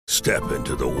Step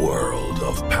into the world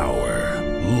of power,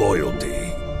 loyalty,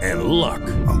 and luck.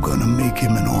 I'm gonna make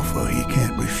him an offer he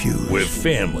can't refuse. With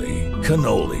family,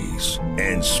 cannolis,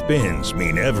 and spins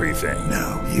mean everything.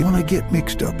 Now, you wanna get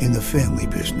mixed up in the family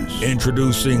business.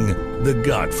 Introducing The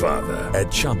Godfather at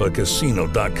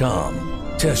ChumbaCasino.com.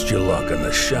 Test your luck in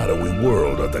the shadowy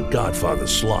world of The Godfather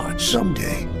slot.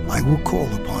 Someday, I will call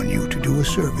upon you to do a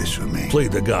service for me. Play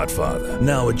The Godfather,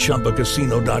 now at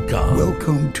ChumbaCasino.com.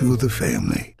 Welcome to the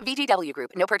family. VGW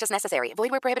Group. No purchase necessary. Void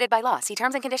where prohibited by law. See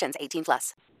terms and conditions.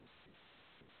 18+.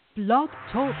 Blog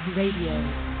Talk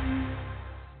Radio.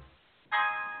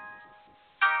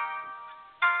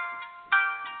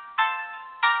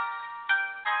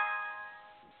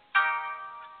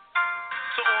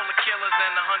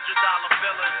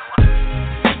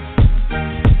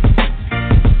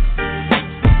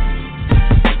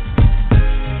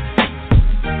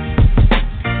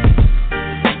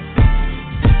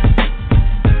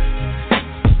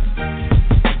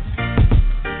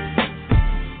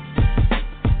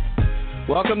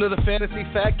 Welcome to the Fantasy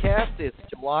FatCast. It's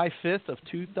July 5th of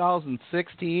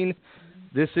 2016.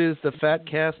 This is the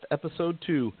FatCast Episode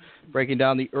 2, breaking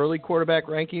down the early quarterback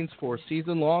rankings for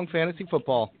season-long fantasy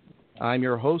football. I'm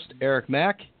your host, Eric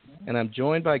Mack, and I'm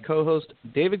joined by co-host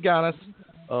David Gonos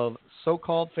of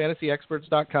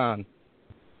SoCalledFantasyExperts.com.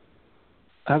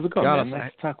 How's it going, Gonos, man?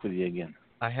 Nice to talk with you again.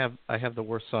 I have the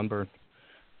worst sunburn.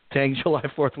 Dang July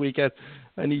 4th weekend.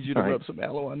 I need you to rub some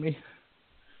aloe on me.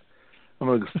 I'm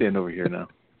going to stand over here now.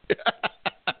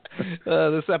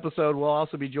 This episode will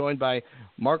also be joined by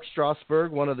Mark Strausberg,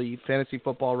 one of the fantasy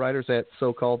football writers at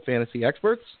So-Called Fantasy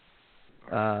Experts.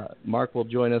 Mark will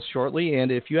join us shortly,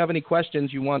 and if you have any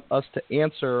questions you want us to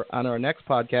answer on our next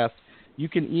podcast, you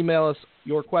can email us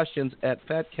your questions at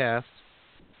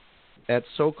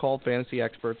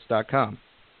fatcast@SoCalledFantasyExperts.com.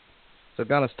 So,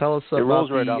 Gonos, tell us about it rolls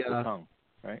right off the tongue,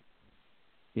 right?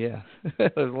 Yeah.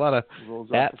 There's a lot of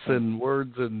ats and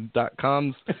words and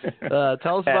 .coms.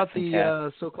 Tell us about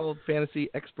the So-Called Fantasy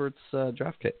Experts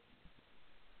draft kit.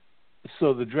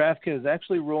 So the draft kit is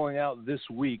actually rolling out this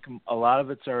week. A lot of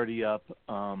it's already up.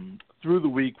 Through the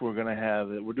week, we're doing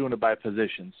it by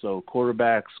position. So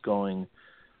quarterbacks going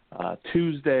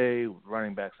Tuesday,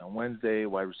 running backs on Wednesday,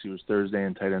 wide receivers Thursday,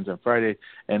 and tight ends on Friday.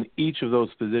 And each of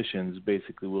those positions,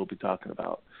 basically, we'll be talking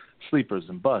about sleepers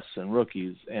and busts and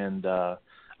rookies. And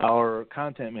our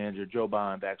content manager, Joe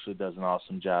Bond, actually does an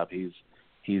awesome job. He's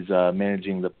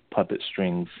managing the puppet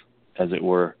strings, as it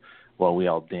were, while we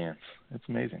all dance. It's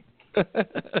amazing.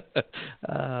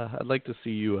 I'd like to see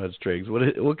you on strings.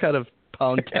 What kind of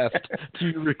pound test do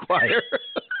you require?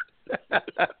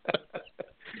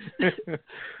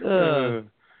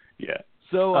 Yeah.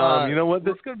 So you know what?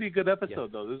 This is going to be a good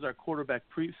episode, though. This is our quarterback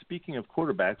Speaking of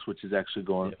quarterbacks, which is actually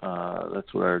going.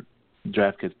 That's what our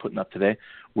draft kit's putting up today.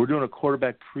 We're doing a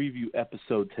quarterback preview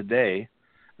episode today,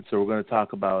 and so we're going to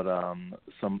talk about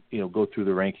go through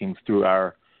the rankings through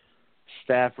our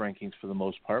staff rankings for the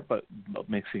most part, but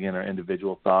mixing in our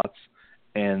individual thoughts.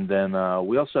 And then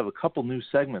we also have a couple new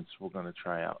segments we're going to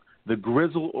try out. The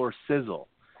Grizzle or Sizzle,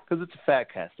 because it's a fat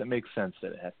cast. It makes sense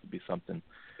that it has to be something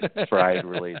fried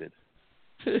related.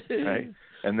 Right?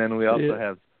 And then we also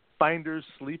have Finders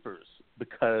Sleepers,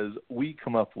 because we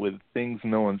come up with things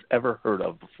no one's ever heard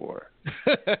of before.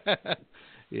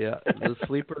 Yeah, the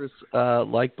sleepers,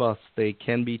 like busts, they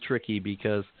can be tricky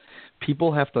because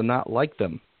people have to not like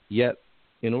them. Yet,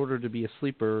 in order to be a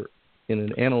sleeper in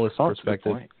an analyst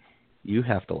perspective, you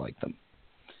have to like them.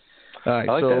 All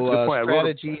right,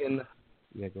 strategy and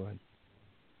yeah, go ahead.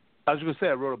 I was going to say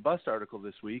I wrote a bust article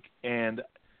this week, and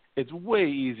it's way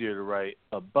easier to write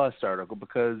a bust article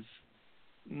because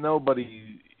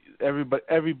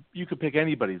you could pick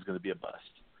anybody who's going to be a bust.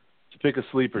 To pick a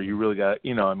sleeper, you really got,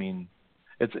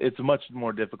 it's much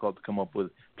more difficult to come up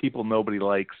with people nobody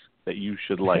likes that you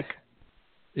should like.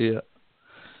 Yeah.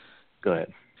 Go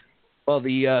ahead. Well,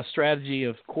 the strategy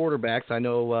of quarterbacks, I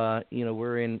know,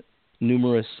 we're in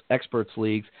numerous experts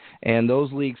leagues, and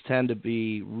those leagues tend to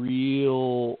be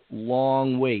real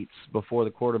long waits before the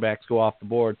quarterbacks go off the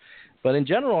board. But in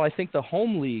general, I think the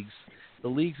home leagues, the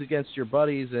leagues against your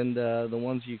buddies and the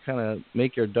ones you kind of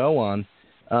make your dough on,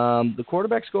 the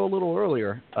quarterbacks go a little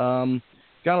earlier.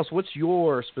 Gonos, what's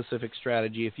your specific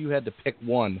strategy if you had to pick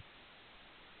one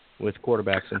with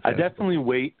quarterbacks? I definitely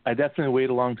wait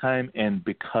a long time, and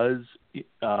because we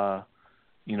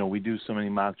do so many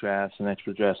mock drafts and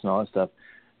expert drafts and all that stuff,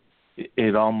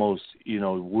 it almost,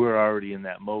 we're already in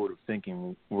that mode of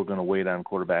thinking we're going to wait on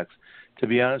quarterbacks. To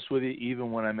be honest with you,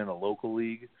 even when I'm in a local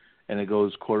league and it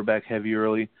goes quarterback heavy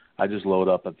early, I just load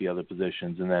up at the other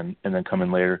positions and then come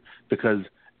in later, because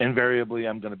invariably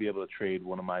I'm going to be able to trade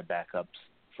one of my backups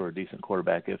for a decent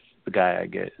quarterback if the guy I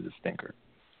get is a stinker.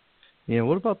 Yeah,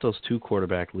 what about those 2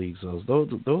 quarterback leagues?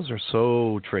 Those are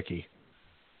so tricky.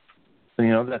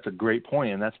 That's a great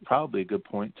point, and that's probably a good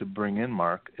point to bring in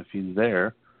Mark if he's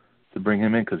there, to bring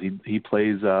him in because he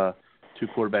plays 2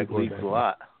 quarterback leagues a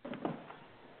lot.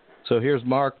 So here's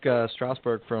Mark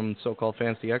Strausberg from so-called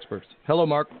Fantasy Experts. Hello,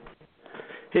 Mark.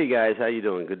 Hey, guys. How you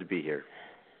doing? Good to be here.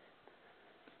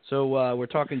 So we're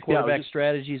talking quarterback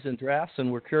strategies and drafts,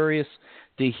 and we're curious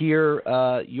to hear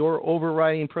your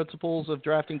overriding principles of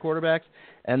drafting quarterbacks,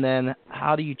 and then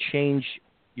how do you change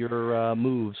your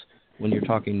moves when you're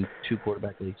talking 2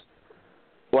 quarterback leagues?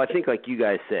 Well, I think like you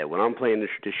guys said, when I'm playing the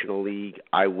traditional league,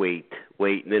 I wait,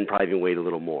 and then probably even wait a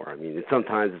little more. I mean,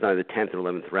 sometimes it's not the 10th or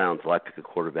 11th round until I pick a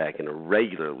quarterback in a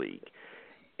regular league.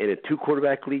 In a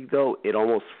 2-quarterback league, though, it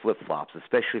almost flip-flops,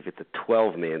 especially if it's a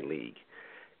 12-man league.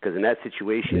 Because in that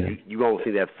situation, you almost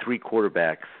need to have 3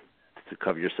 quarterbacks to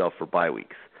cover yourself for bye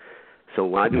weeks. So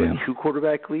when I do a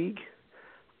 2-quarterback league,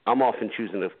 I'm often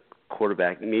choosing a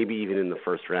quarterback, maybe even in the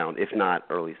first round, if not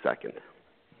early second.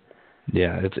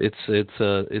 Yeah,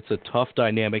 it's a tough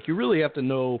dynamic. You really have to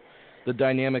know the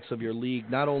dynamics of your league,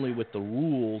 not only with the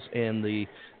rules and the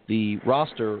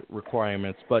roster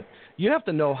requirements, but you have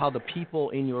to know how the people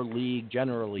in your league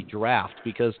generally draft,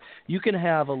 because you can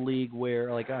have a league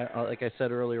where, like I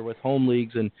said earlier, with home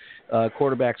leagues and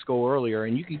quarterbacks go earlier,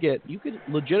 and you could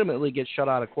legitimately get shut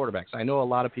out of quarterbacks. I know a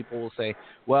lot of people will say,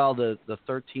 well, the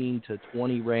 13 to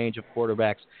 20 range of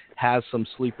quarterbacks has some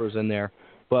sleepers in there,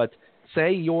 but say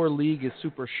your league is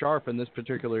super sharp in this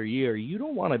particular year, you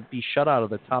don't want to be shut out of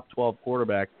the top 12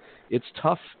 quarterback. It's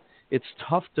tough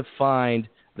to find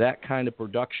that kind of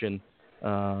production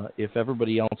if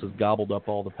everybody else has gobbled up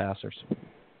all the passers.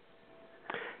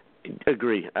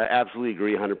 Agree. I absolutely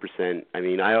agree 100%. I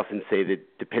mean, I often say that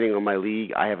depending on my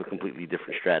league, I have a completely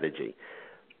different strategy.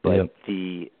 But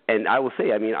and I will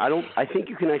say, I mean, I think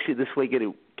you can actually this way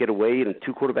get away in a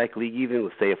 2-quarterback league, even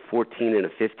with say a 14 and a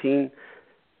 15.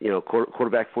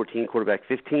 Quarterback 14, quarterback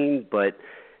 15, but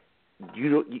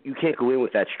you can't go in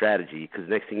with that strategy because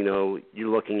next thing you know,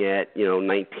 you're looking at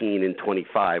 19 and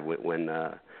 25 when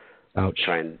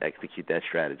trying to execute that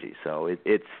strategy. So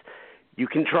it's you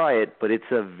can try it, but it's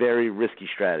a very risky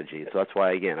strategy. So that's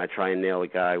why again I try and nail a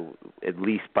guy at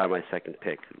least by my second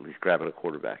pick, at least grabbing a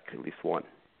quarterback, at least one.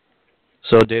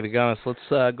 So David Gonos,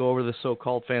 let's go over the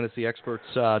so-called Fantasy Experts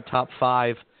top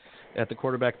 5 at the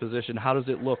quarterback position. How does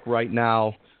it look right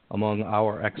now among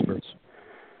our experts?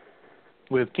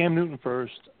 With Cam Newton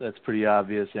first, that's pretty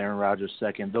obvious. Aaron Rodgers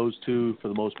second. Those 2, for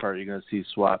the most part, you're going to see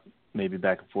swap maybe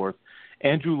back and forth.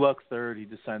 Andrew Luck third. He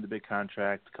just signed a big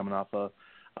contract coming off a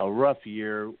rough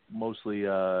year, mostly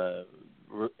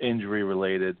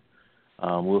injury-related.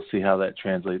 We'll see how that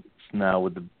translates now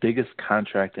with the biggest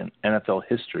contract in NFL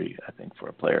history, I think, for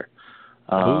a player.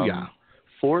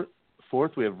 Fourth,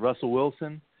 we have Russell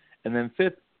Wilson. And then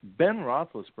 5th, Ben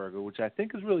Roethlisberger, which I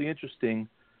think is really interesting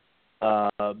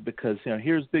because,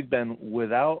 here's Big Ben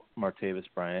without Martavis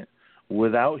Bryant,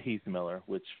 without Heath Miller,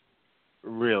 which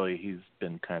really he's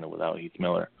been kind of without Heath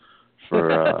Miller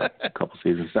for a couple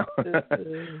seasons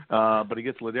now. But he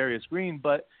gets Ladarius Green.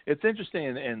 But it's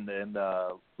interesting, and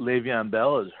Le'Veon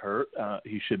Bell is hurt.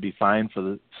 He should be fine for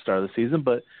the start of the season.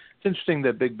 But it's interesting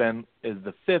that Big Ben is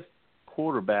the 5th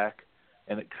quarterback,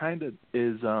 and it kind of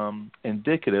is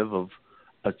indicative of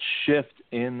a shift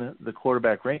in the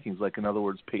quarterback rankings. Like, in other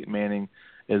words, Peyton Manning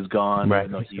is gone. Right.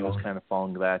 Even though he was kind of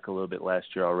falling back a little bit last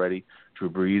year already. Drew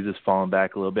Brees is falling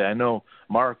back a little bit. I know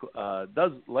Mark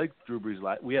does like Drew Brees a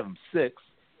lot. We have him 6th.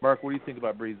 Mark, what do you think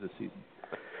about Brees this season?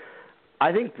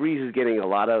 I think Brees is getting a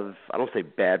lot of, I don't say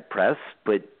bad press,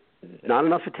 but not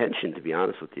enough attention, to be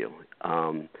honest with you.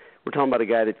 We're talking about a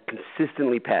guy that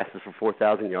consistently passes for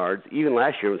 4,000 yards. Even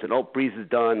last year, we said, Brees is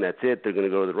done. That's it. They're going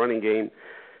to go to the running game.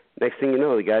 Next thing you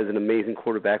know, the guy's an amazing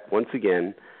quarterback once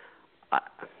again.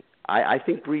 I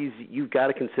think Brees, you've got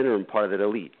to consider him part of that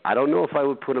elite. I don't know if I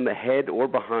would put him ahead or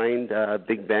behind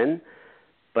Big Ben,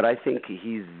 but I think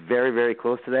he's very, very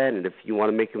close to that. And if you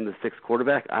want to make him the 6th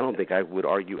quarterback, I don't think I would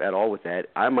argue at all with that.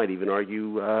 I might even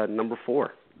argue number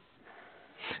 4.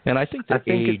 And I think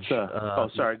age.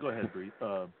 Sorry. Go ahead, Brees.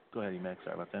 Go ahead, Max.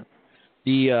 Sorry about that.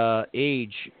 The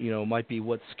age, might be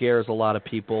what scares a lot of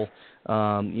people.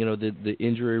 The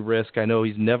injury risk. I know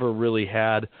he's never really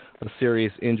had a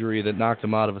serious injury that knocked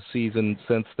him out of a season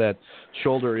since that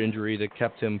shoulder injury that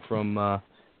kept him from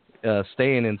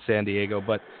staying in San Diego.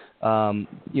 But,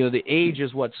 the age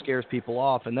is what scares people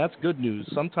off, and that's good news.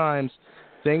 Sometimes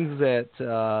things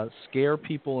that scare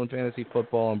people in fantasy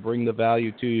football and bring the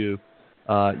value to you,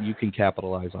 you can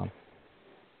capitalize on.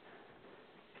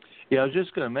 Yeah, I was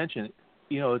just going to mention,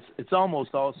 it's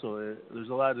almost also there's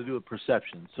a lot to do with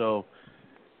perception. So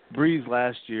Breeze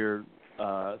last year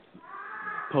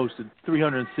posted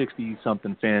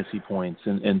 360-something fantasy points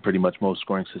in pretty much most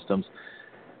scoring systems.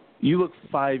 You look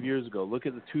 5 years ago, look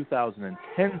at the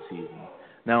 2010 season.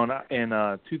 Now, in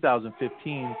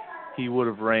 2015, he would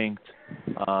have ranked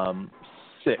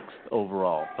 6th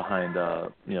overall behind,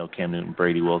 Cam Newton,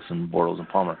 Brady, Wilson, Bortles, and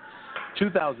Palmer.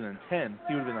 2010,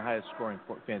 he would have been the highest scoring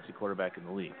fantasy quarterback in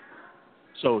the league.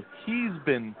 So he's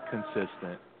been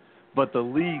consistent, but the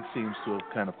league seems to have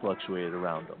kind of fluctuated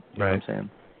around him. You know what I'm saying?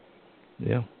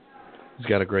 Yeah. He's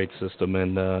got a great system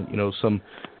and, some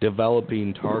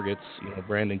developing targets.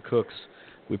 Brandon Cooks,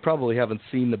 we probably haven't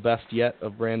seen the best yet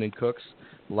of Brandon Cooks.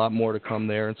 A lot more to come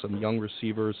there and some young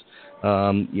receivers.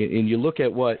 And you look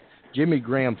at what Jimmy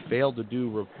Graham failed to do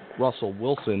with Russell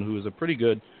Wilson, who is a pretty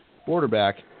good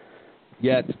quarterback,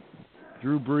 yet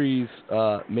Drew Brees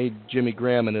made Jimmy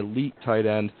Graham an elite tight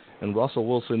end, and Russell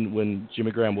Wilson, when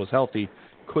Jimmy Graham was healthy,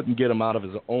 couldn't get him out of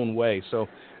his own way. So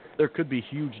there could be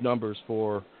huge numbers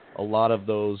for a lot of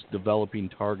those developing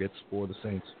targets for the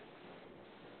Saints.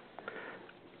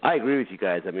 I agree with you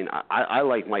guys. I mean, I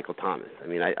like Michael Thomas. I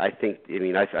mean, I think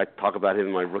I talk about him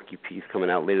in my rookie piece coming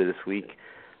out later this week.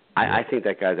 I think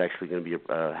that guy's actually going to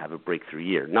be have a breakthrough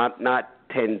year. Not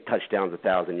 10 touchdowns,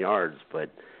 1,000 yards,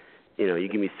 but you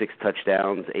give me 6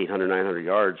 touchdowns, 800, 900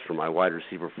 yards for my wide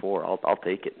receiver 4. I'll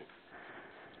take it.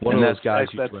 One of those guys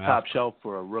that's top shelf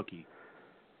for a rookie.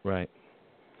 Right.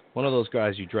 One of those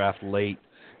guys you draft late,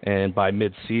 and by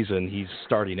mid-season, he's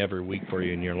starting every week for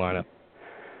you in your lineup.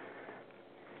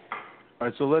 All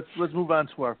right, so let's move on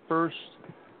to our first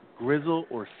grizzle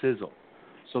or sizzle.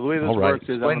 So the way this works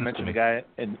is I'm going to mention a guy,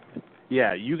 and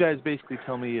you guys basically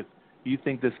tell me if you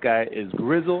think this guy is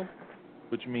grizzle,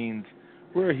 which means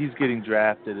where he's getting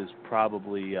drafted is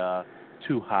probably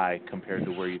too high compared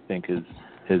to where you think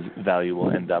his value will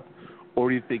end up, or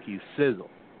do you think he's sizzle,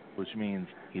 which means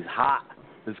he's hot.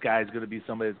 This guy's going to be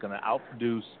somebody that's going to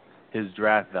outproduce his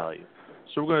draft value.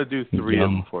 So we're going to do 3 of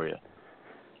them for you.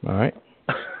 All right.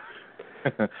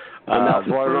 I'm not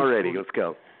watering already. Let's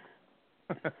go.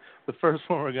 The first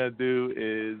one we're going to do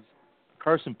is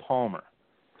Carson Palmer.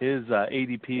 His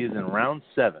ADP is in round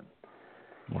 7.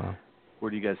 Wow. What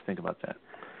do you guys think about that?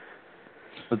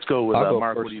 Let's go with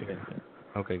Mark. What do you think?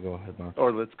 Okay, go ahead, Mark.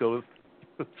 Or let's go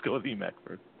with E-Mac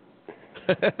first.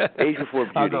 Age before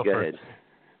beauty. Go ahead.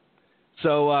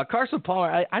 So Carson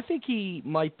Palmer, I think he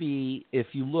might be, if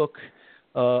you look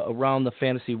around the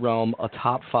fantasy realm, a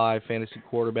top 5 fantasy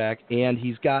quarterback, and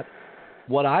he's got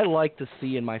what I like to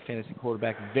see in my fantasy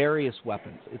quarterback, various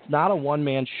weapons. It's not a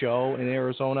one-man show in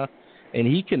Arizona, and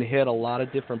he can hit a lot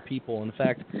of different people. In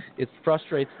fact, it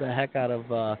frustrates the heck out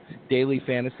of daily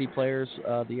fantasy players,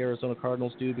 the Arizona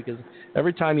Cardinals do, because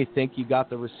every time you think you got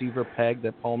the receiver pegged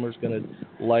that Palmer's going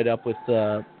to light up with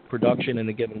production in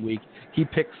a given week, he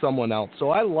picks someone else.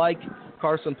 So I like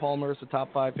Carson Palmer as a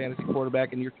top 5 fantasy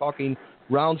quarterback, and you're talking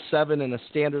round 7 in a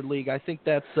standard league. I think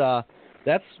that's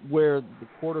where the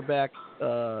quarterback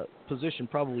position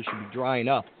probably should be drying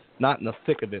up, not in the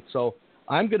thick of it. So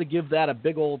I'm going to give that a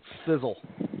big old sizzle.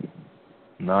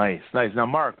 Nice. Now,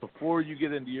 Mark, before you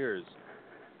get into yours,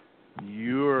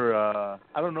 you're I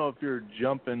don't know if you're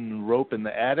jumping rope in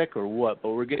the attic or what, but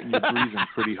we're getting you breathing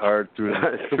pretty hard through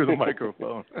the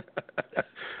microphone.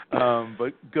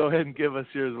 But go ahead and give us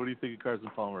yours. What do you think of Carson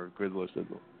Palmer, grizzle or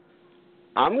sizzle?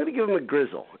 I'm going to give him a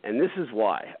grizzle, and this is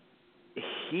why.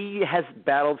 He has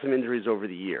battled some injuries over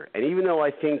the year, and even though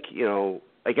I think,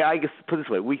 I guess put it this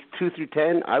way, weeks 2 through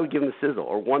 10, I would give him a sizzle,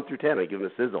 or 1 through 10, I'd give him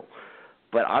a sizzle.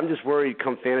 But I'm just worried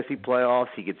come fantasy playoffs,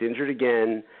 he gets injured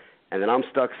again, and then I'm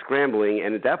stuck scrambling,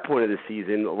 and at that point of the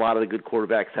season, a lot of the good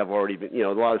quarterbacks have already been,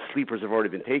 a lot of sleepers have already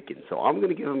been taken. So I'm going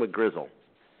to give him a grizzle.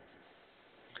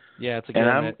 Yeah, it's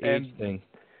that age thing.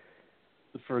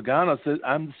 For Gonos,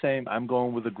 I'm the same. I'm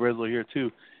going with a grizzle here,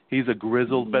 too. He's a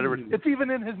grizzled veteran. It's even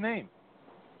in his name.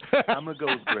 I'm going to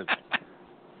go with grizzle.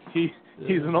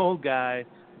 He's an old guy.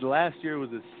 The last year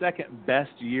was his second best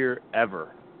year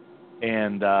ever.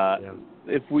 And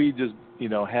if we just,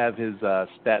 have his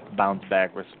stats bounce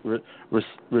back,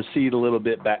 recede a little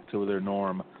bit back to their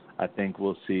norm, I think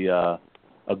we'll see a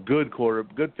good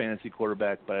fantasy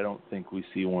quarterback, but I don't think we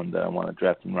see one that I want to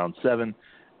draft in round 7.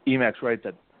 Emac's right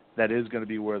that is going to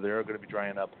be where they're going to be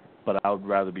drying up, but I would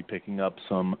rather be picking up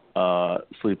some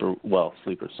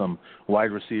some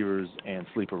wide receivers and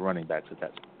sleeper running backs at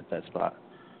that spot.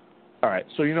 All right,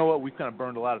 so you know what? We've kind of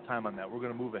burned a lot of time on that. We're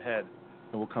going to move ahead,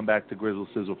 and we'll come back to Grizzle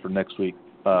Sizzle for next week,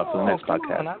 for the next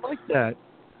podcast. On, I like that.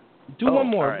 Do one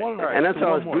more. All right. And that's why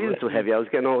I was breathing so heavy. I was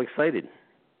getting all excited.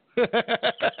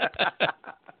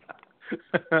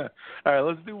 All right,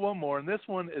 let's do one more. And this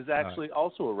one is actually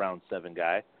also a round 7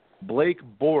 guy, Blake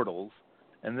Bortles.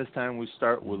 And this time we'll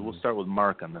start with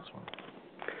Mark on this one.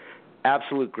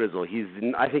 Absolute grizzle.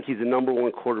 I think he's the number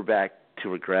 1 quarterback to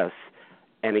regress.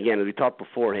 And again, as we talked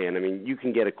beforehand, I mean, you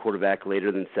can get a quarterback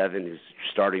later than 7 who's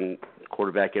starting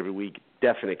quarterback every week.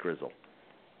 Definite grizzle.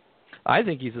 I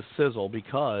think he's a sizzle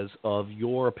because of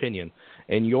your opinion.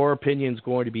 And your opinion is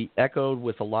going to be echoed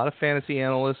with a lot of fantasy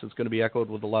analysts. It's going to be echoed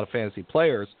with a lot of fantasy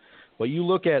players. But you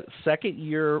look at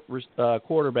second-year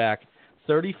quarterback,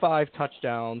 35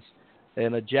 touchdowns,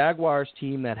 and a Jaguars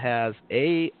team that has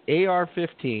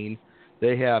AR-15.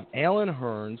 They have Allen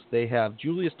Hurns. They have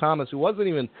Julius Thomas, who wasn't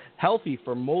even healthy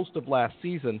for most of last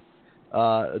season,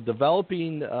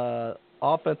 developing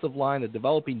offensive line, a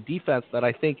developing defense that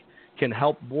I think can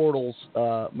help Bortles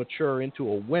mature into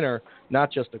a winner,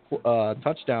 not just a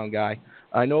touchdown guy.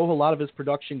 I know a lot of his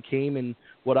production came in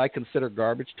what I consider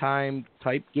garbage time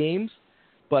type games,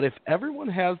 but if everyone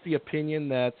has the opinion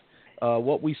that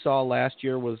what we saw last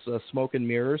year was smoke and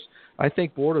mirrors, I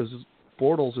think Bortles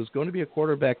is going to be a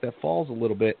quarterback that falls a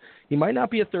little bit. He might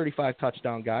not be a 35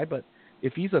 touchdown guy, but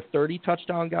if he's a 30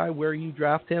 touchdown guy where you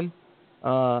draft him,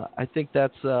 I think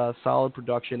that's solid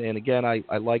production. And again, I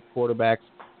like quarterbacks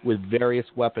with various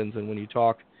weapons. And when you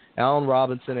talk Allen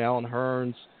Robinson, Allen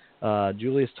Hurns,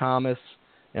 Julius Thomas,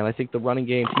 and I think the running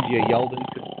game TJ Yeldon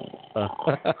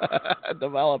could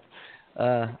develop.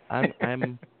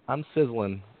 I'm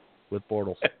sizzling with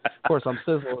Bortles. Of course, I'm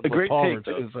sizzling with Palmer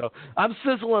too. So I'm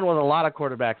sizzling with a lot of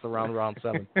quarterbacks around round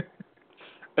 7.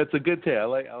 That's a good take. I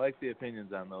like the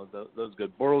opinions on those. Those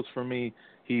good. Bortles for me,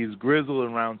 he's grizzled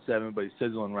in round 7, but he's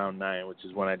sizzling in round 9, which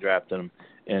is when I drafted him.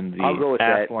 In the I'll go with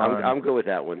that. I'm good with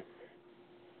that one.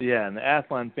 Yeah, and the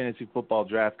Athlon Fantasy Football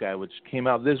Draft Guide, which came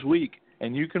out this week,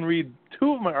 and you can read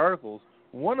 2 of my articles,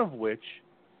 one of which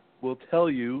will tell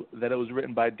you that it was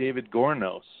written by David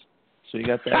Gonos. So you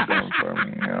got that going for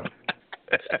me. You know.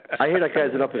 I hear that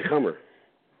guy's an up-and-comer.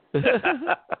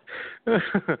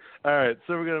 All right,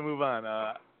 so we're gonna move on.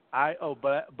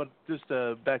 But just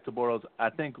back to Bortles, I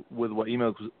think with what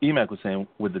Emac was saying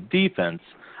with the defense,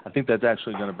 I think that's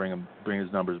actually going to bring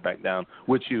his numbers back down,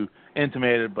 which you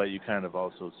intimated, but you kind of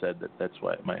also said that's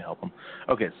why it might help him.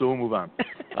 Okay, so we'll move on.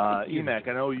 Emac,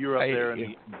 I know you're up there in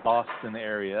the Boston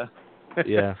area.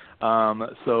 Yeah.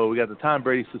 So we got the Tom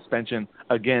Brady suspension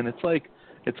again. It's like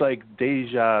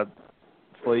deja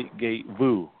Flakegate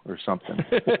vu or something.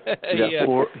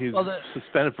 He's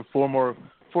suspended for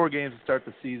 4 games to start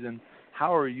the season.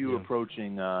 How are you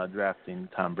approaching drafting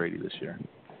Tom Brady this year?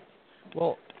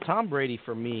 Well, Tom Brady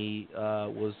for me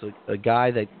was a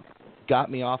guy that got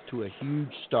me off to a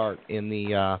huge start in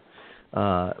the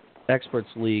Experts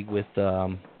League with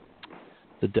the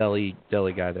deli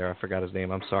guy there. I forgot his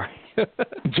name. I'm sorry.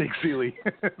 Jake Seeley.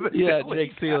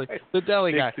 Jake Seeley. The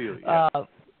deli guy. Seeley, yeah.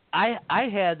 I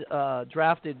had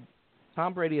drafted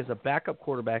Tom Brady as a backup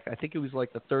quarterback. I think it was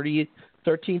like the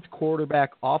 13th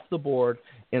quarterback off the board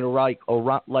in a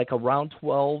round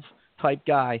 12 type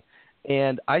guy.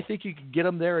 And I think you can get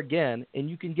him there again, and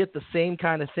you can get the same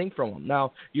kind of thing from him.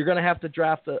 Now, you're going to have to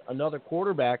draft another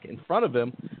quarterback in front of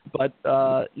him, but,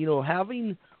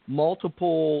 having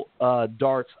multiple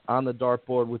darts on the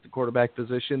dartboard with the quarterback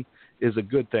position is a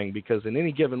good thing because in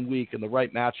any given week in the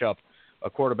right matchup, a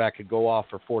quarterback could go off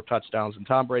for 4 touchdowns, and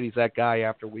Tom Brady's that guy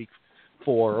after week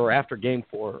 4 or after game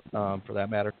 4 for that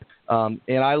matter.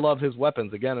 And I love his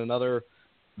weapons. Again, another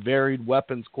varied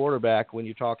weapons quarterback when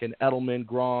you're talking Edelman,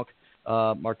 Gronk,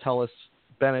 Martellus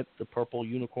Bennett, the purple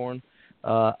unicorn.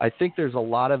 I think there's a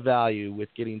lot of value with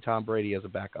getting Tom Brady as a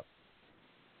backup.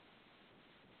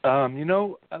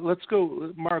 Let's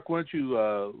go. Mark, why don't you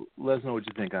let us know what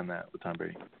you think on that with Tom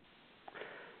Brady?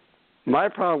 My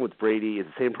problem with Brady is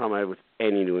the same problem I have with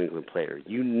any New England player.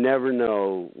 You never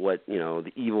know what,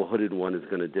 the evil hooded one is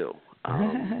going to do. I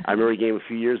remember a game a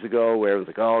few years ago where it was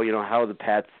like, how are the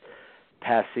Pats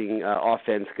passing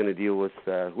offense going to deal with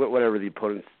whatever the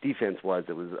opponent's defense was.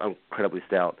 It was incredibly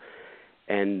stout.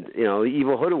 And, the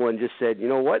evil hooded one just said, you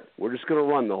know what, we're just going to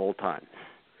run the whole time.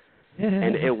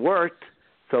 And it worked,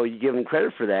 so you give him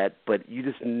credit for that, but you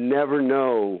just never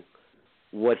know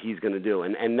what he's going to do.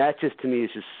 And that just, to me, is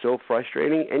just so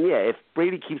frustrating. And, if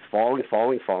Brady keeps falling,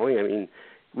 I mean,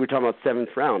 we were talking about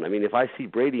 7th round. I mean, if I see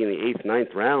Brady in the 8th,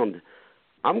 9th round,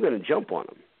 I'm going to jump on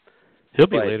him. He'll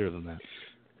be later than that.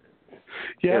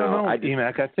 Yeah, I don't know,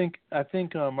 Emac. I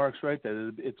think Mark's right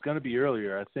that it's going to be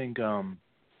earlier. I think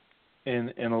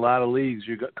in a lot of leagues,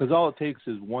 because all it takes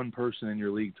is one person in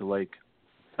your league to like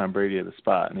Tom Brady at a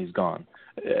spot, and he's gone,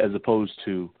 as opposed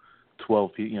to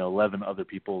 11 other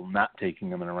people not taking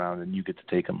him in a round, and you get to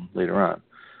take him later on.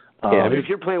 I mean, if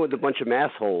you're playing with a bunch of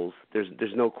massholes, there's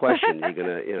no question you're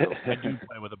gonna, I do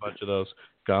play with a bunch of those.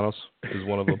 Gonos is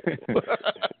one of them.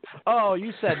 Oh,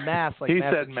 you said mass, like he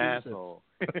said masshole.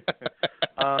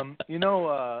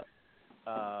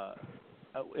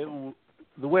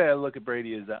 The way I look at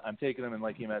Brady is that I'm taking him, and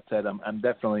like Matt said, I'm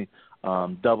definitely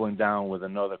doubling down with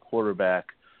another quarterback.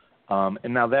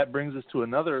 And now that brings us to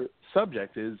another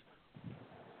subject: is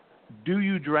do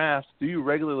you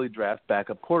regularly draft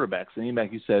backup quarterbacks? And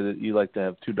Emac, you said that you like to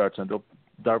have two darts on the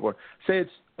dartboard.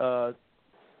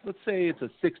 Let's say it's a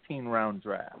 16-round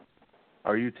draft.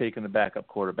 Are you taking a backup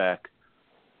quarterback?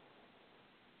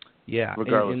 Yeah,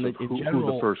 regardless of who's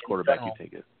the first quarterback you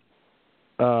take it.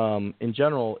 In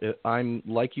general, I'm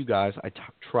like you guys. I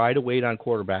try to wait on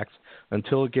quarterbacks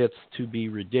until it gets to be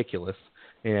ridiculous,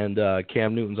 and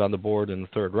Cam Newton's on the board in the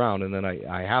third round, and then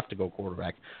I have to go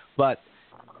quarterback. But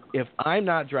if I'm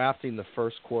not drafting the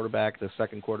first quarterback, the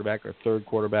second quarterback, or third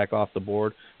quarterback off the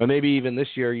board, or maybe even this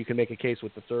year you can make a case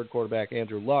with the third quarterback,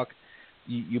 Andrew Luck,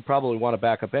 you probably want a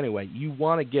backup anyway. You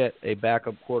want to get a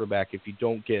backup quarterback if you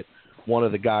don't get one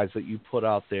of the guys that you put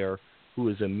out there who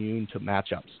is immune to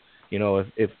matchups.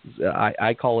 If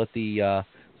I call it the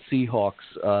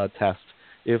Seahawks test.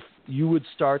 If you would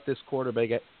start this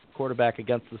quarterback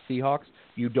against the Seahawks,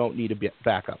 you don't need a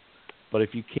backup. But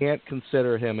if you can't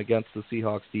consider him against the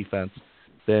Seahawks defense,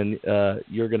 then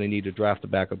you're going to need to draft a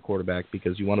backup quarterback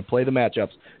because you want to play the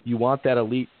matchups. You want that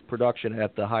elite production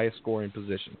at the highest scoring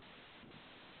position.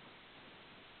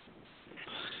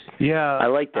 Yeah, I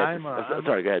like that.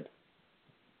 Sorry, go ahead.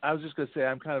 I was just going to say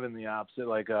I'm kind of in the opposite.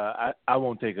 Like I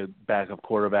won't take a backup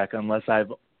quarterback unless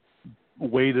I've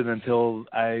waited until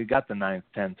I got the 9th,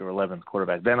 10th, or 11th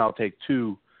quarterback. Then I'll take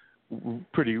two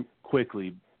pretty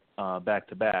quickly back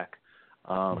to back,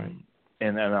 and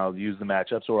then I'll use the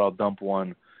matchups, or I'll dump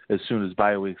one as soon as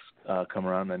bye weeks come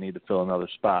around and I need to fill another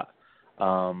spot.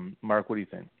 Mark, what do you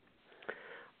think?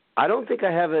 I don't think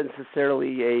I have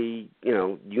necessarily a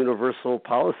universal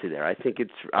policy there. I think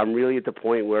I'm really at the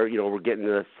point where we're getting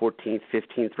to the 14th,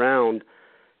 15th round.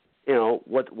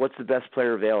 What's the best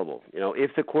player available?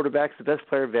 If the quarterback's the best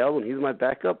player available and he's my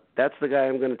backup, that's the guy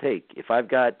I'm going to take. If I've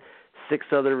got 6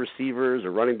 other receivers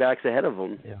or running backs ahead of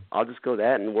him, I'll just go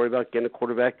that and worry about getting a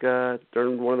quarterback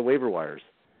during one of the waiver wires.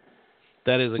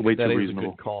 That is a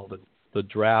good call. The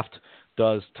draft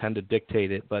does tend to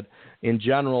dictate it, but in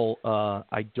general,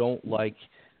 I don't like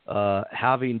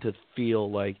having to feel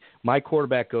like my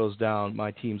quarterback goes down,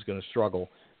 my team's going to struggle.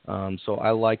 So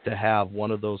I like to have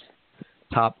one of those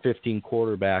top 15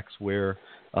 quarterbacks where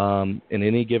in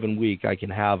any given week I can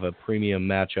have a premium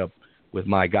matchup with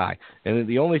my guy. And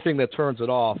the only thing that turns it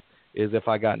off is if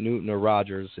I got Newton or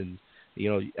Rodgers, and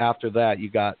after that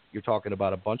you're talking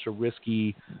about a bunch of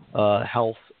risky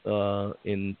health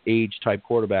in age type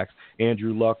quarterbacks.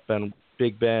 Andrew Luck,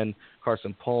 Big Ben,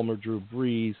 Carson Palmer, Drew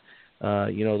Brees.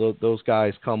 Those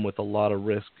guys come with a lot of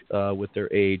risk with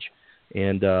their age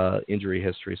and injury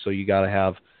history. So you got to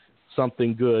have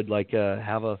something good, like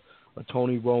have a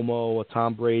Tony Romo, a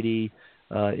Tom Brady,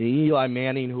 Eli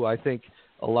Manning, who I think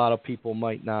a lot of people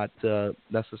might not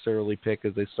necessarily pick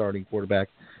as a starting quarterback.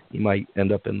 He might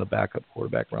end up in the backup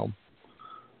quarterback realm.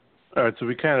 All right, so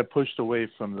we kind of pushed away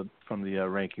from the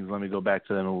rankings. Let me go back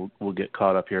to them, and we'll get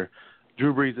caught up here.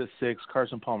 Drew Brees at 6,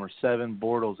 Carson Palmer 7,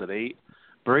 Bortles at 8,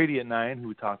 Brady at 9, who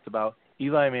we talked about,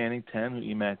 Eli Manning 10, who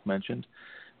Emac mentioned,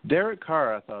 Derek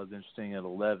Carr I thought was interesting at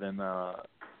 11. A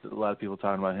lot of people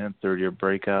talking about him, third-year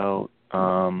breakout.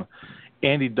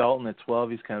 Andy Dalton at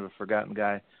 12, he's kind of a forgotten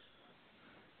guy.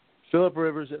 Phillip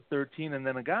Rivers at 13, and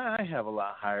then a guy I have a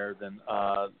lot higher than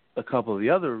a couple of the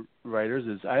other writers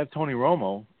is I have Tony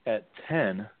Romo at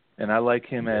 10, and I like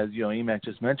him as, Emac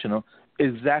just mentioned him,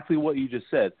 exactly what you just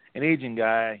said. An aging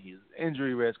guy, he's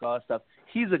injury risk, all that stuff.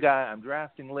 He's a guy I'm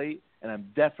drafting late, and I'm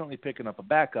definitely picking up a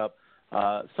backup.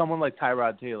 Someone like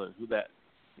Tyrod Taylor,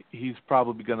 he's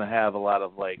probably going to have a lot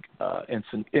of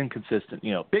inconsistent,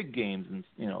 big games and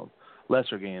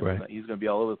lesser games. Right. He's going to be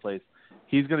all over the place.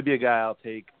 He's going to be a guy I'll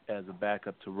take as a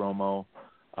backup to Romo.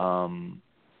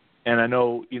 And I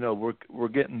know, we're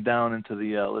getting down into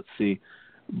the let's see.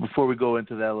 Before we go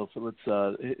into that, let's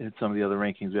hit some of the other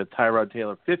rankings. We have Tyrod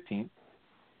Taylor 15th,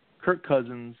 Kirk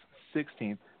Cousins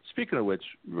 16th. Speaking of which,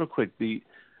 real quick, the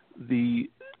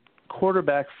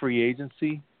quarterback free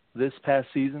agency this past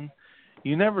season,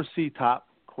 you never see top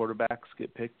quarterbacks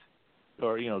get picked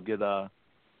or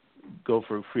go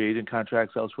for free agent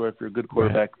contracts elsewhere. If you're a good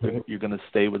quarterback, you're going to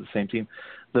stay with the same team.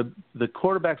 The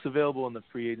quarterbacks available in the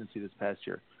free agency this past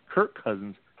year: Kirk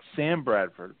Cousins, Sam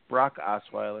Bradford, Brock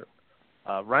Osweiler,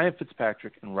 Ryan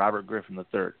Fitzpatrick, and Robert Griffin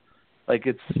III.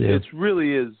 It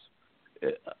really is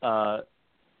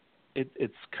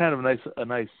it's kind of a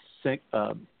nice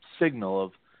signal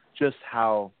of just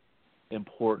how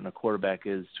important a quarterback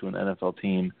is to an NFL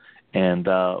team, and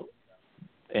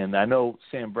I know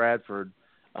Sam Bradford.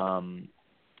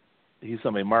 He's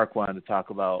somebody Mark wanted to talk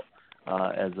about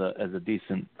as a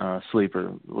decent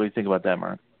sleeper. What do you think about that,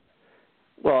 Mark?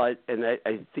 Well, I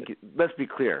think let's be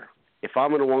clear. If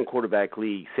I'm in a one-quarterback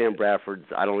league, Sam Bradford's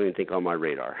I don't even think on my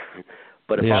radar.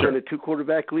 But if I'm in a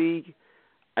two-quarterback league,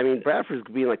 I mean, Bradford's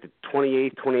being like the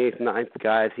 28th, 9th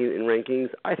guy I've seen in rankings.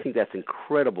 I think that's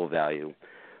incredible value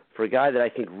for a guy that I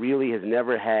think really has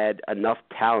never had enough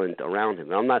talent around him.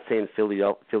 And I'm not saying Philly's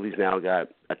now got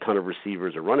a ton of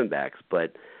receivers or running backs,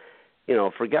 but, you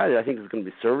know, for a guy that I think is going to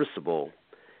be serviceable,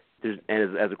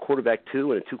 and as a quarterback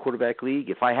two in a two-quarterback league,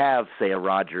 if I have, say, a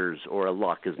Rodgers or a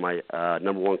Luck as my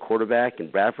number one quarterback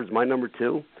and Bradford's my number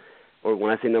two, or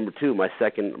when I say number two, my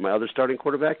other starting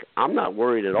quarterback, I'm not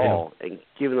worried at all. And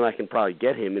given that I can probably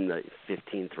get him in the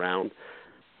 15th round,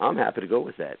 I'm happy to go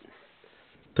with that.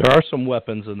 There are some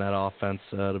weapons in that offense.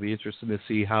 It'll be interesting to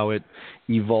see how it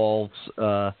evolves.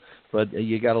 But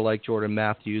you got to like Jordan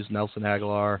Matthews, Nelson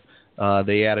Aguilar.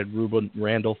 They added Ruben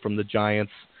Randall from the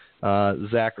Giants.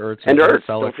 Zach Ertz. And Ertz.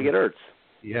 Don't forget Ertz.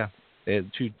 Yeah, they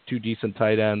had two decent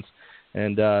tight ends.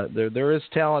 And there is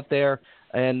talent there.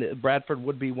 And Bradford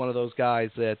would be one of those guys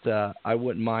that I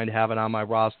wouldn't mind having on my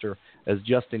roster as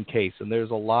just in case. And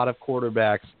there's a lot of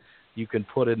quarterbacks you can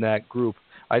put in that group.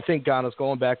 I think, Gonos,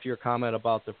 going back to your comment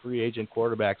about the free agent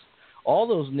quarterbacks, all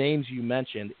those names you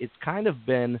mentioned, it's kind of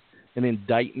been an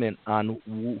indictment on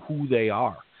who they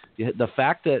are. The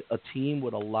fact that a team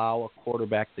would allow a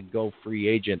quarterback to go free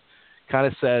agent kind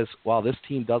of says, well, this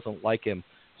team doesn't like him.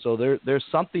 So there's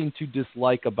something to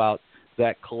dislike about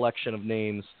that collection of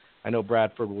names. I know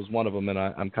Bradford was one of them, and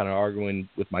I'm kind of arguing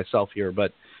with myself here.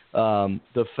 But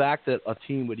the fact that a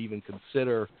team would even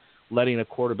consider letting a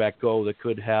quarterback go that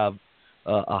could have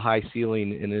a high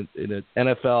ceiling in an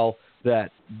NFL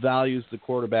that values the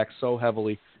quarterback so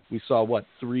heavily. We saw,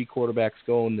 3 quarterbacks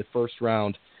go in the first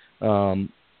round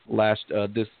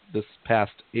this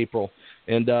past April.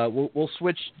 And we'll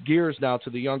switch gears now to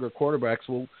the younger quarterbacks.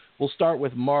 We'll start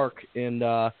with Mark in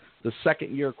the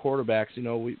second-year quarterbacks. You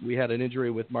know, we had an injury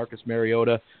with Marcus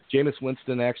Mariota. Jameis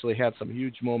Winston actually had some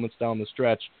huge moments down the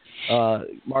stretch.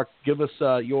 Mark, give us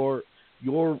your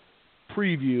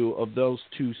preview of those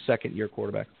 2 second-year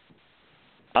quarterbacks.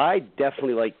 I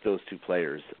definitely like those 2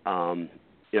 players.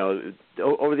 You know,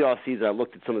 over the offseason, I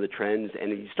looked at some of the trends,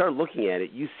 and if you start looking at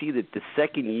it, you see that the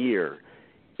second year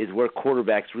is where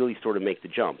quarterbacks really sort of make the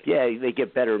jump. Yeah, they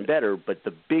get better and better, but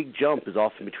the big jump is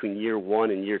often between year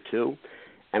 1 and year 2.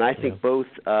 And I think both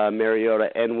Mariota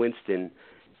and Winston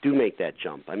do make that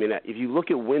jump. I mean, if you look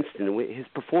at Winston, his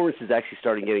performance is actually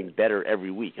starting getting better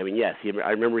every week. I mean, yes,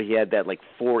 I remember he had that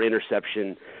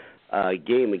 4-interception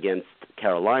game against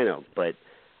Carolina, but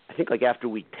I think after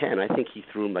week 10, I think he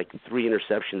threw him 3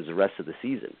 interceptions the rest of the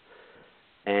season.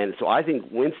 And so I think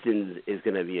Winston is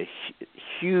going to be a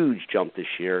huge jump this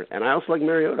year. And I also like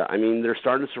Mariota. I mean, they're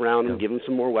starting to surround him, give him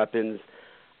some more weapons.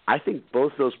 I think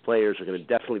both those players are going to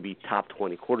definitely be top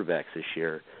 20 quarterbacks this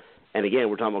year. And again,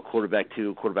 we're talking about quarterback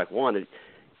 2, quarterback 1.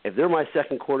 If they're my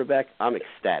second quarterback, I'm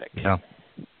ecstatic. Yeah.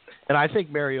 And I think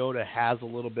Mariota has a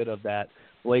little bit of that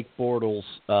Blake Bortles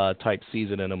type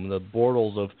season in him. The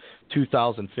Bortles of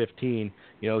 2015,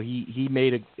 you know, he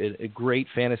made a great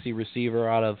fantasy receiver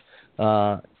out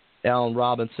of Allen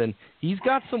Robinson. He's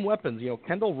got some weapons. You know,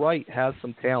 Kendall Wright has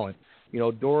some talent. You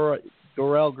know,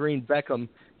 Dorrell Green Beckham,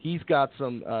 he's got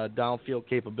some downfield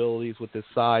capabilities with his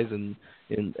size and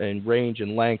range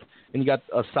and length. And you got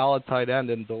a solid tight end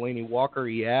in Delaney Walker.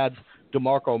 He adds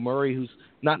DeMarco Murray, who's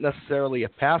not necessarily a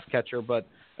pass catcher, but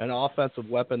an offensive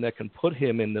weapon that can put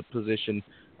him in the position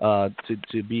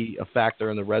to be a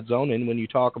factor in the red zone. And when you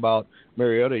talk about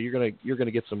Mariota, you're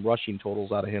gonna get some rushing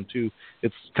totals out of him too.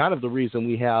 It's kind of the reason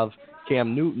we have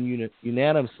Cam Newton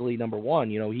unanimously number 1.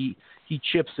 You know, he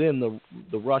chips in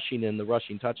the rushing and the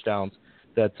rushing touchdowns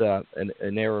that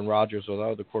an Aaron Rodgers or the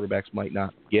other quarterbacks might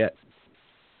not get.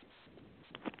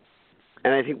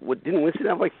 And I think, didn't Winston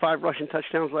have 5 rushing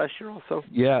touchdowns last year also?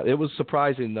 Yeah, it was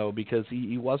surprising, though, because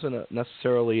he wasn't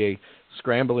necessarily a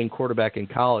scrambling quarterback in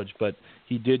college, but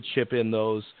he did chip in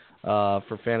those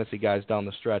for fantasy guys down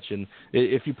the stretch. And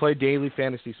if you play daily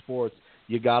fantasy sports,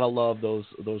 you got to love those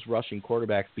rushing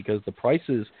quarterbacks because the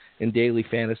prices in daily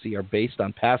fantasy are based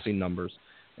on passing numbers,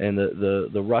 and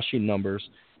the rushing numbers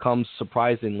come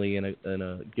surprisingly in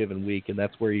a given week, and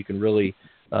that's where you can really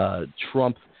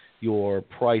trump your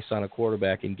price on a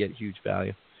quarterback and get huge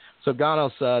value. So,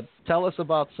 Gonos, tell us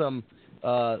about some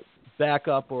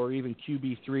backup or even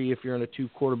QB3 if you're in a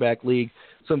 2-quarterback league?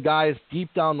 Some guys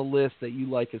deep down the list that you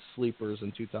like as sleepers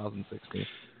in 2016.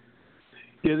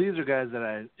 Yeah, these are guys that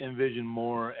I envision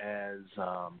more as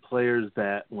players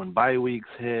that when bye weeks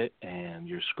hit and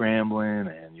you're scrambling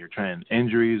and you're trying,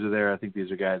 injuries are there. I think these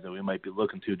are guys that we might be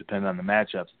looking to depending on the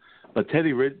matchups. But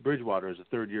Teddy Bridgewater is a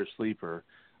third-year sleeper.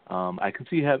 I can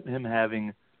see him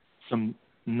having some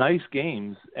nice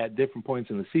games at different points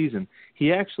in the season.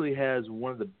 He actually has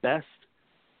one of the best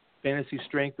fantasy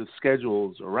strength of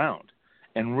schedules around.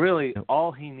 And really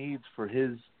all he needs for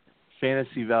his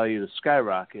fantasy value to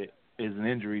skyrocket is an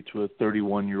injury to a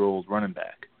 31-year-old running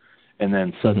back. And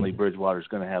then suddenly Bridgewater's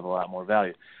going to have a lot more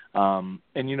value.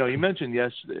 And, you know, you mentioned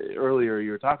earlier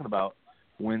you were talking about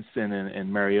Winston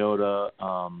and Mariota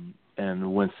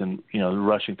and Winston, you know,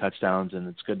 rushing touchdowns, and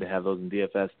it's good to have those in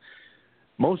DFS.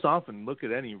 Most often, look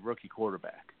at any rookie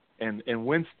quarterback. And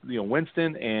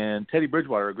Winston and Teddy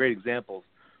Bridgewater are great examples.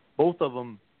 Both of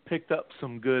them picked up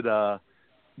some good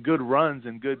runs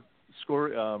and good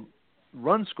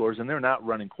run scores, and they're not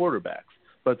running quarterbacks,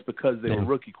 but it's because they were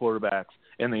rookie quarterbacks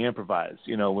and they improvise.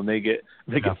 You know, when they get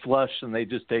flushed and they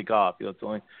just take off. You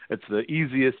know, it's the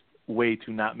easiest way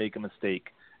to not make a mistake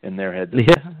in their head.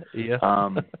 Yeah.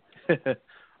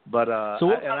 But I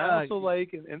also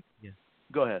like.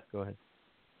 Go ahead.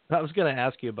 I was going to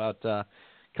ask you about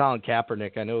Colin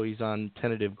Kaepernick. I know he's on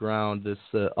tentative ground this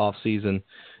off season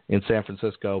in San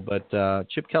Francisco, but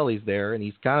Chip Kelly's there, and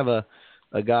he's kind of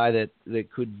a guy that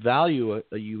could value,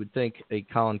 you would think, a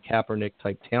Colin Kaepernick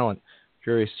type talent.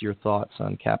 Curious your thoughts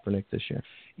on Kaepernick this year.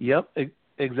 Yep,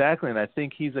 exactly. And I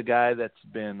think he's a guy that's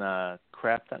been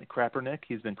crapped on. Kaepernick,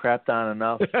 he's been crapped on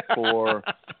enough for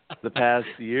the past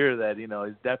year that, you know,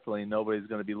 he's definitely nobody's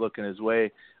going to be looking his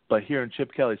way. But here in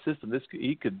Chip Kelly's system,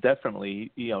 he could definitely,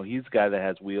 you know, he's a guy that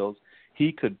has wheels.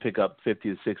 He could pick up 50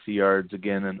 to 60 yards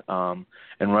again and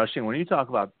rushing. When you talk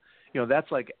about, you know,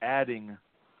 that's like adding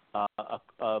a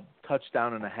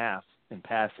touchdown and a half in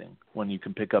passing when you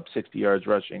can pick up 60 yards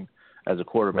rushing as a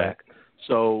quarterback. Right.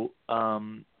 So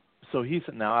he's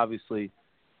now obviously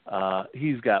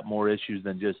he's got more issues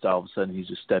than just all of a sudden he's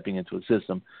just stepping into a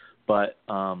system. But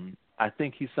I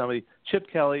think he's somebody. Chip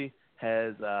Kelly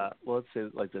has, let's say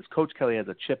it like this: Coach Kelly has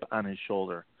a chip on his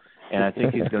shoulder, and I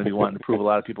think he's going to be wanting to prove a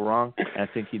lot of people wrong. And I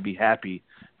think he'd be happy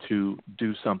to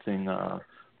do something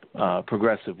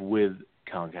progressive with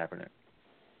Colin Kaepernick.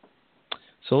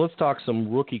 So let's talk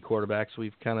some rookie quarterbacks.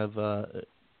 We've kind of,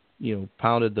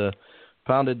 pounded the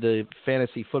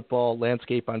fantasy football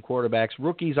landscape on quarterbacks.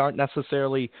 Rookie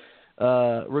quarterbacks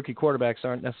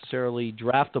aren't necessarily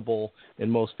draftable in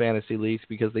most fantasy leagues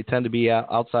because they tend to be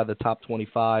outside the top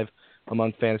 25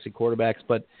 among fantasy quarterbacks.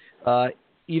 But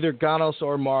either Gonos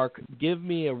or Mark, give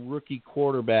me a rookie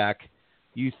quarterback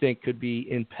you think could be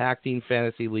impacting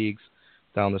fantasy leagues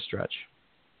down the stretch.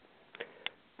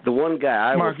 The one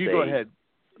guy Mark, you go ahead.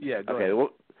 Yeah, go ahead.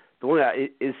 The one guy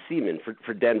is Seaman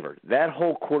for Denver. That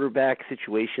whole quarterback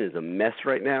situation is a mess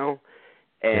right now,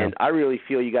 and I really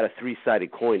feel you got a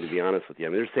three-sided coin, to be honest with you. I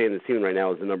mean, they're saying that Seaman right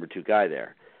now is the number 2 guy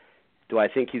there. Do I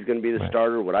think he's going to be the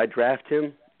starter? Would I draft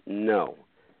him? No.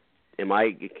 Am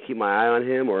I keep my eye on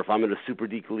him, or if I'm in a super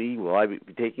deep league, will I be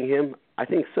taking him? I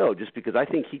think so, just because I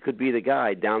think he could be the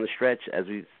guy down the stretch, as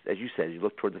you said, you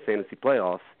look toward the fantasy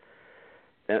playoffs.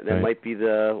 That might be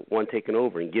the one taking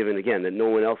over. And given, again, that no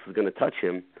one else is going to touch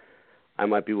him, I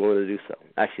might be willing to do so.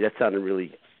 Actually, that sounded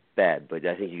really bad, but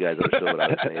I think you guys understood what I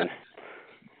was saying.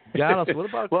 Giannis, what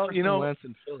about Carson Wentz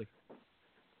in Philly?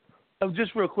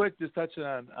 Just real quick, just touching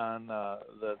on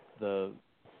the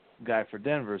guy for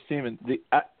Denver, Seaman.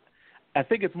 I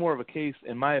think it's more of a case,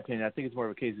 in my opinion,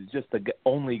 it's just the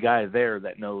only guy there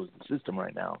that knows the system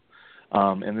right now.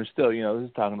 And there's still, this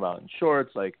is talking about in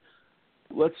shorts, like,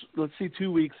 let's see 2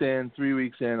 weeks in, 3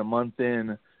 weeks in, a month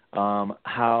in,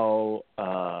 how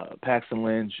Paxton,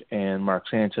 Lynch, and Mark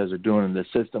Sanchez are doing in this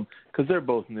system, because they're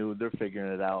both new, they're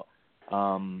figuring it out.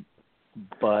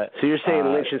 But so you're saying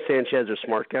Lynch and Sanchez are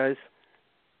smart guys?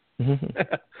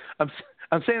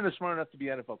 I'm saying they're smart enough to be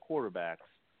NFL quarterbacks,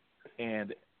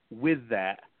 and with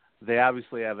that, they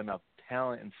obviously have enough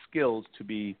talent and skills to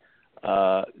be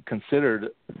considered,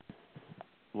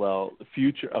 a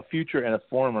future and a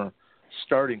former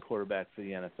starting quarterback for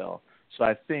the NFL. So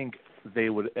I think they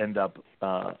would end up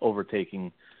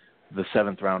overtaking the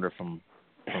 7th rounder from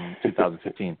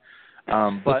 2015.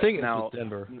 But the thing is with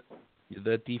Denver,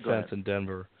 that defense in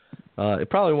Denver, it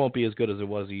probably won't be as good as it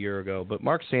was a year ago, but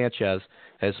Mark Sanchez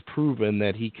has proven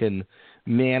that he can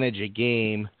manage a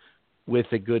game with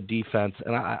a good defense,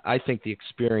 and I think the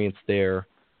experience there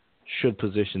should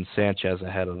position Sanchez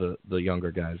ahead of the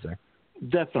younger guys there.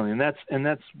 Definitely, and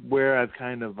that's where I've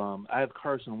kind of I have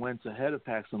Carson Wentz ahead of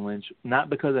Paxton Lynch,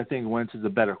 not because I think Wentz is a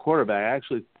better quarterback.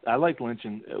 I like Lynch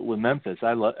with Memphis.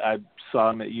 I saw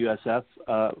him at USF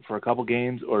for a couple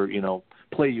games, or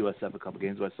play USF a couple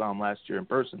games. But I saw him last year in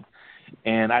person,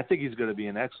 and I think he's going to be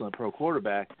an excellent pro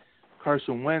quarterback.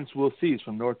 Carson Wentz, we'll see. He's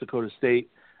from North Dakota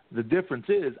State. The difference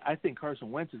is, I think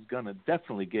Carson Wentz is going to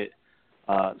definitely get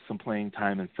some playing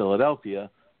time in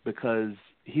Philadelphia because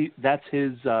that's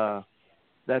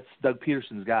Doug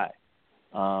Peterson's guy.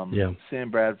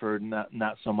 Sam Bradford,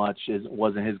 not so much.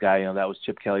 Wasn't his guy. That was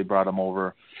Chip Kelly brought him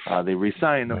over. They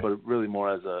re-signed him, but really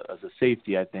more as a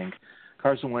safety, I think.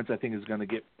 Carson Wentz, I think, is going to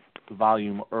get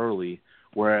volume early,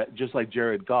 where just like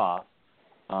Jared Goff.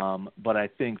 But I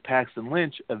think Paxton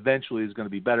Lynch eventually is going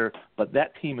to be better. But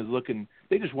that team is looking –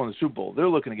 they just won the Super Bowl. They're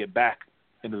looking to get back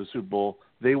into the Super Bowl.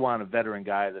 They want a veteran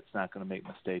guy that's not going to make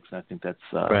mistakes, and I think that's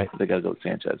they got to go with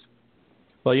Sanchez.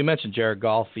 Well, you mentioned Jared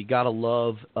Goff. You got to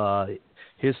love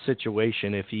his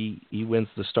situation if he wins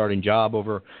the starting job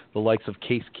over the likes of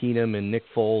Case Keenum and Nick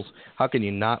Foles. How can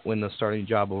you not win the starting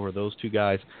job over those two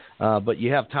guys? But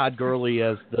you have Todd Gurley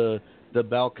as the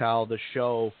bell cow, the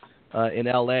show in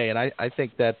L.A., and I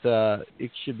think that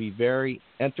it should be very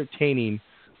entertaining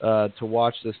to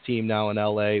watch this team now in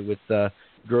L.A. with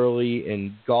Gurley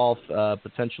and Goff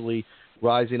potentially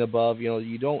rising above.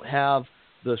 You don't have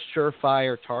the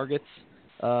surefire targets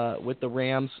with the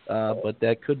Rams, but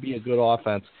that could be a good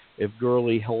offense if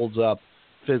Gurley holds up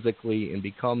physically and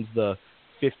becomes the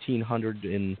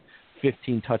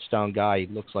 1,515 touchdown guy he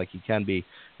looks like he can be.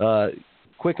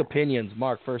 Quick opinions.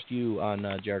 Mark, first you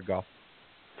on Jared Goff.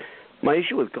 My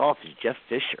issue with Goff is Jeff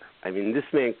Fisher. I mean, this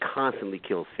man constantly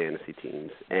kills fantasy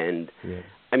teams. And,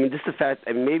 just the fact,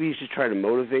 maybe he's just trying to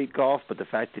motivate Goff, but the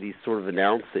fact that he's sort of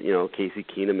announced that, Casey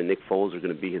Keenum and Nick Foles are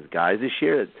going to be his guys this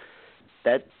year,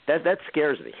 that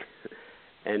scares me.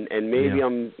 And maybe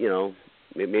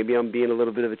maybe I'm being a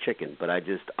little bit of a chicken, but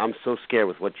I'm so scared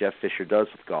with what Jeff Fisher does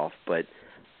with Goff. But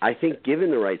I think given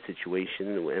the right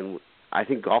situation, and I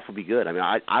think Goff will be good. I mean,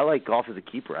 I like Goff as a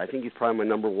keeper. I think he's probably my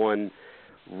number one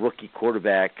rookie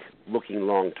quarterback looking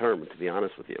long term, to be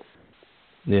honest with you.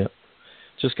 Yeah.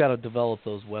 Just got to develop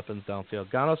those weapons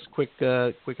downfield. Gonos, quick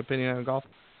opinion on Goff?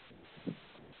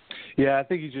 Yeah, I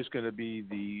think he's just going to be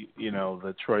the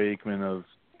Troy Aikman of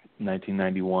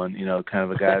 1991, kind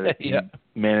of a guy that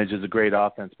manages a great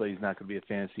offense, but he's not going to be a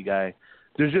fantasy guy.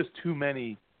 There's just too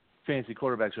many fantasy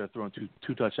quarterbacks that are throwing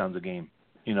two touchdowns a game,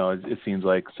 it seems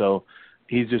like. So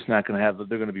he's just not going to have –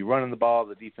 they're going to be running the ball.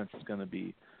 The defense is going to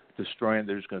be destroying.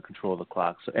 They're just going to control the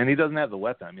clock. So, and he doesn't have the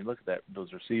weapon. I mean, look at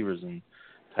those receivers and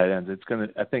tight ends. It's going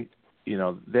to – I think,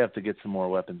 they have to get some more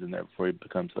weapons in there before he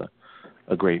becomes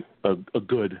a good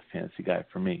fantasy guy,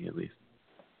 for me at least.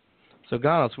 So,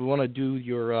 Gonos, we want to do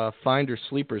your finder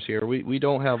sleepers here. We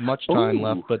don't have much time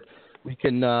left, but we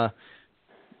can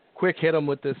quick hit them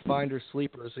with this finder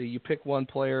sleeper. So you pick one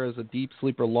player as a deep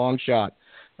sleeper long shot.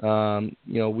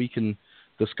 We can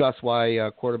discuss why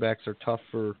quarterbacks are tough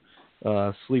for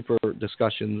sleeper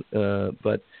discussion.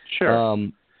 But sure.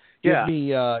 Give me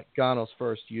Gonos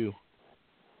first, you.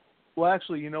 Well,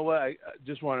 actually, you know what? I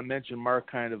just want to mention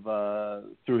Mark kind of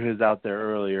threw his out there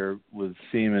earlier with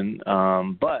Seaman.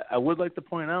 But I would like to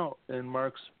point out in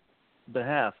Mark's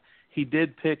behalf, he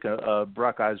did pick a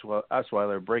Brock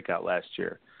Osweiler breakout last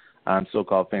year on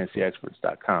so-called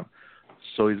fantasyexperts.com.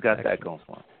 So he's got that going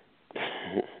for him.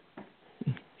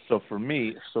 So for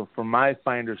my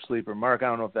finder sleeper, Mark, I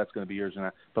don't know if that's going to be yours or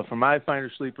not, but for my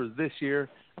finder sleepers this year,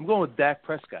 I'm going with Dak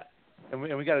Prescott. And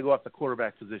we got to go off the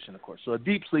quarterback position, of course. So a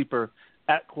deep sleeper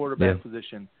at quarterback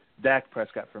position, Dak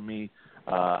Prescott for me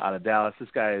out of Dallas. This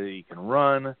guy, he can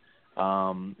run.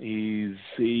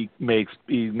 He makes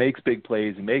big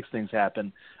plays. He makes things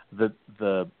happen.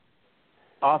 The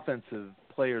offensive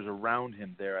players around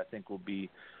him there, I think, will be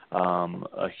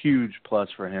a huge plus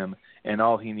for him. And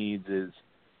all he needs is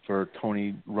for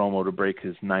Tony Romo to break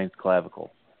his 9th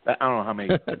clavicle. I don't know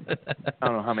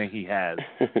how many he has,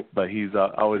 but he's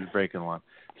always breaking one.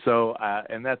 So,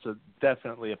 and that's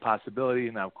definitely a possibility.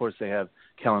 Now, of course, they have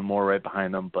Kellen Moore right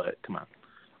behind them, but come on,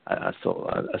 I still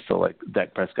like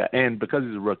Dak Prescott, and because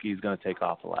he's a rookie, he's going to take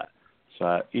off a lot.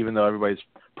 So, even though everybody's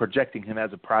projecting him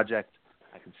as a project,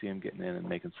 I can see him getting in and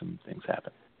making some things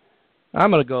happen. I'm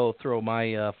going to go throw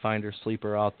my finder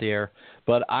sleeper out there,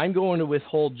 but I'm going to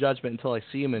withhold judgment until I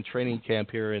see him in training camp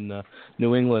here in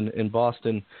New England, in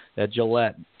Boston, at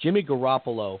Gillette. Jimmy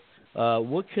Garoppolo,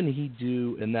 what can he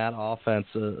do in that offense,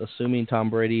 assuming Tom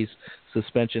Brady's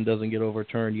suspension doesn't get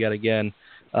overturned yet again?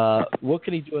 What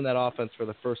can he do in that offense for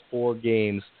the first 4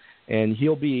 games? And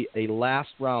he'll be a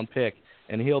last-round pick,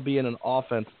 and he'll be in an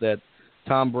offense that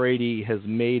Tom Brady has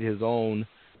made his own,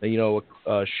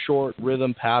 a short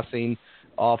rhythm passing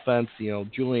offense.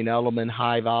 Julian Edelman,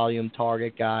 high volume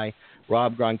target guy.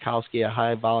 Rob Gronkowski, a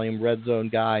high volume red zone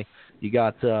guy. You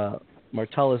got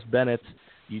Martellus Bennett.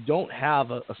 You don't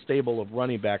have a stable of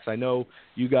running backs. I know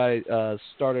you guys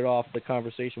started off the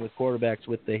conversation with quarterbacks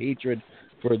with the hatred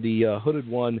for the hooded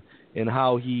one and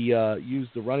how he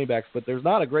used the running backs, but there's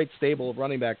not a great stable of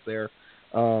running backs there.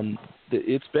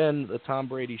 It's been the Tom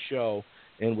Brady show,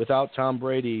 and without Tom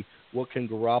Brady, what can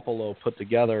Garoppolo put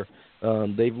together?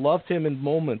 They've loved him in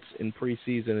moments in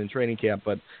preseason and training camp,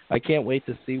 but I can't wait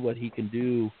to see what he can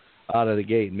do out of the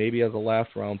gate. Maybe as a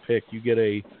last-round pick, you get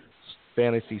a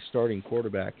fantasy starting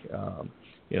quarterback,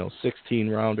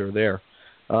 16-rounder there.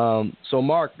 So,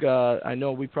 Mark, I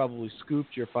know we probably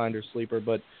scooped your Finder Sleeper,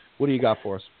 but what do you got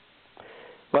for us?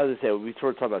 Well, as I said, we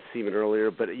sort of talked about Seaman earlier,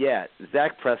 but yeah,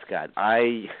 Dak Prescott.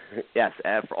 Yes,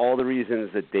 for all the reasons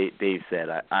that Dave said,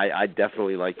 I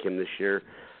definitely like him this year.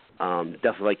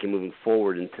 Definitely like him moving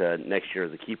forward into next year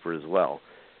as a keeper as well,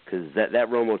 because that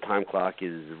Romo time clock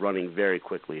is running very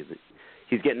quickly.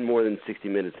 He's getting more than 60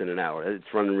 minutes in an hour. It's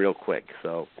running real quick,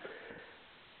 so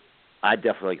I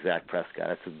definitely like Dak Prescott.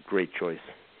 That's a great choice.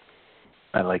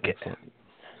 I like it. So,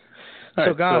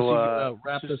 right, guys, you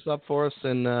wrap this up for us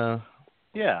and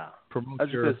I was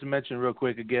just to mention real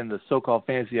quick again the so-called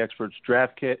Fantasy Experts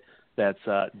draft kit that's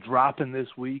dropping this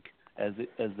week, as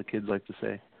the kids like to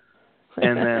say.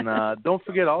 And then don't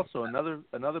forget also another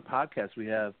podcast we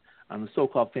have on the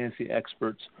so-called Fantasy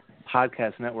Experts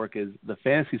podcast network is the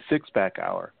Fantasy Six-Pack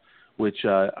Hour, which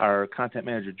our content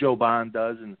manager Joe Bond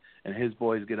does, and his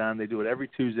boys get on. They do it every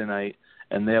Tuesday night,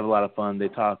 and they have a lot of fun. They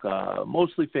talk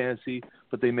mostly fantasy,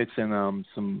 but they mix in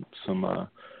some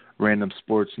random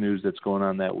sports news that's going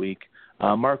on that week.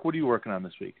 Mark, what are you working on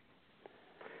this week?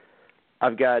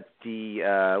 I've got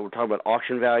we're talking about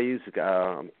auction values.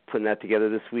 I'm putting that together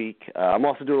this week. I'm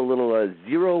also doing a little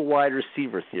zero wide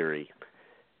receiver theory.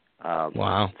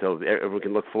 Wow. So everyone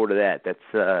can look forward to that. That's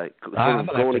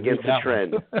going against the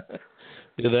trend.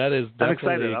 Yeah, that is definitely. I'm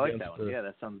excited. I like that one. Yeah,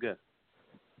 that sounds good.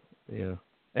 Yeah.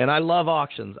 And I love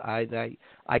auctions. I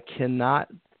cannot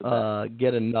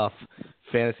get enough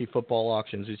fantasy football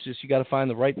auctions. It's just you got to find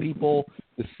the right people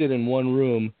to sit in one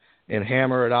room and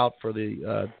hammer it out for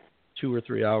the 2 or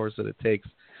 3 hours that it takes.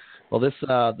 Well, this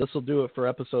will do it for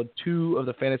episode 2 of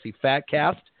the Fantasy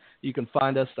FatCast. You can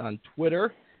find us on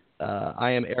Twitter.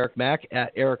 I am Eric Mack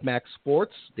at Eric Mack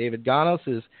Sports. David Gonos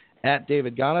is at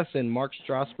David Gonos, and Mark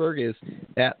Strausberg is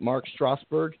at Mark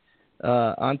Strausberg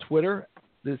on Twitter.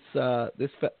 This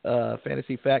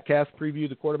Fantasy FatCast preview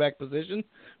the quarterback position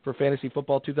for Fantasy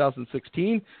Football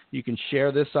 2016. You can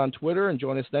share this on Twitter and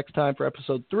join us next time for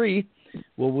episode 3.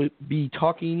 We'll be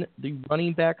talking the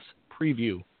running backs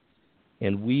preview,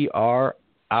 and we are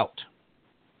out.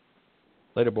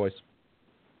 Later, boys.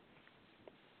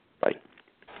 Bye.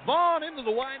 Vaughn into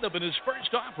the windup in his first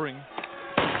offering,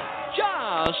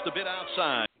 just a bit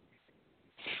outside.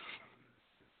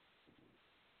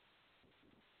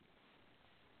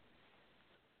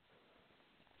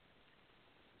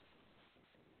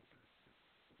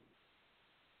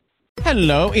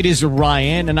 Hello, it is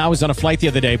Ryan, and I was on a flight the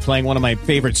other day playing one of my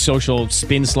favorite social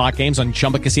spin slot games on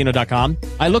ChumbaCasino.com.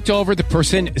 I looked over at the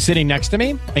person sitting next to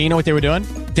me, and you know what they were doing?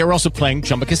 They were also playing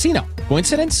Chumba Casino.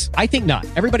 Coincidence? I think not.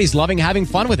 Everybody's loving having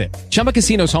fun with it. Chumba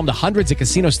Casino is home to hundreds of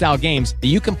casino-style games that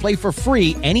you can play for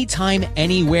free anytime,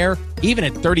 anywhere, even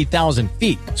at 30,000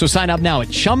 feet. So sign up now at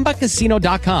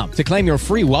ChumbaCasino.com to claim your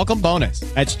free welcome bonus.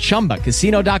 That's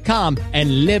ChumbaCasino.com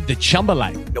and live the Chumba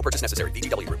life. No purchase necessary.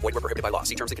 VGW. Void where prohibited by law.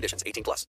 See terms and conditions. 18+.